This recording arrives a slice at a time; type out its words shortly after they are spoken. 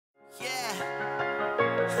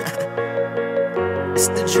It's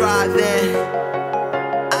the drive-in.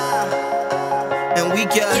 And we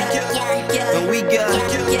good. And we good.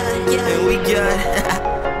 And we good.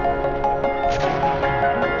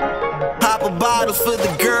 Pop a bottle for the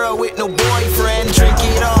girl with no boyfriend. Drink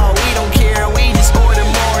it all, we don't care. We just order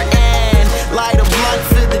more and light a blunt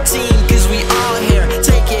for the team, cause we all here.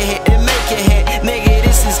 Take a hit and make a hit. Nigga,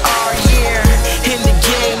 this is our year. In the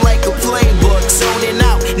game like a playbook, zoning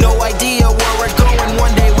out. No idea where we're going.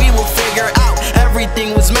 One day we will figure out.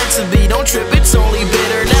 Everything was meant to be. Don't trip, it's only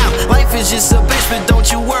bitter now. Life is just a bitch, but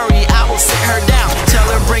don't you worry, I will sit her down. Tell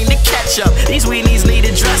her bring the ketchup. These weenies need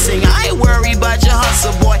a dressing. I ain't worried about your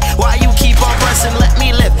hustle, boy. Why you keep on pressing? Let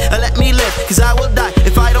me live, cause I will die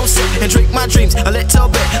if I don't sit and drink my dreams. A little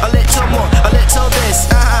bit, a little more, a little this.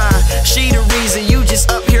 She the reason you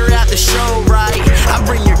just up here at the show, right? I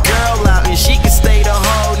bring your girl out and she can stay the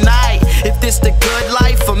whole night. If this the good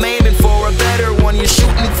life, I'm aiming for a better one. You're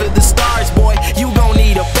shooting for the stars, boy, you gon'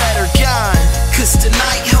 need a better gun. Cause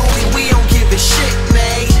tonight, homie, we don't give a shit,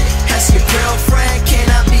 man. Ask your girlfriend, can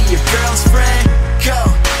I be your girl's friend? Go,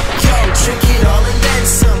 drink it all and then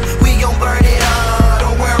some. We gon' burn it all,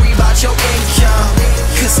 don't worry about your income.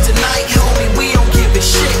 Cause tonight, homie, we don't give a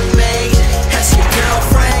shit, man. Ask your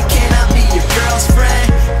girlfriend, can I be your girl's friend?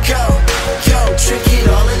 Go, drink it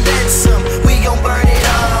all and then some. We gon' burn it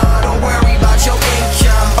all, don't worry about your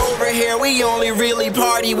income. Over here, we only really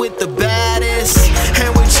party with the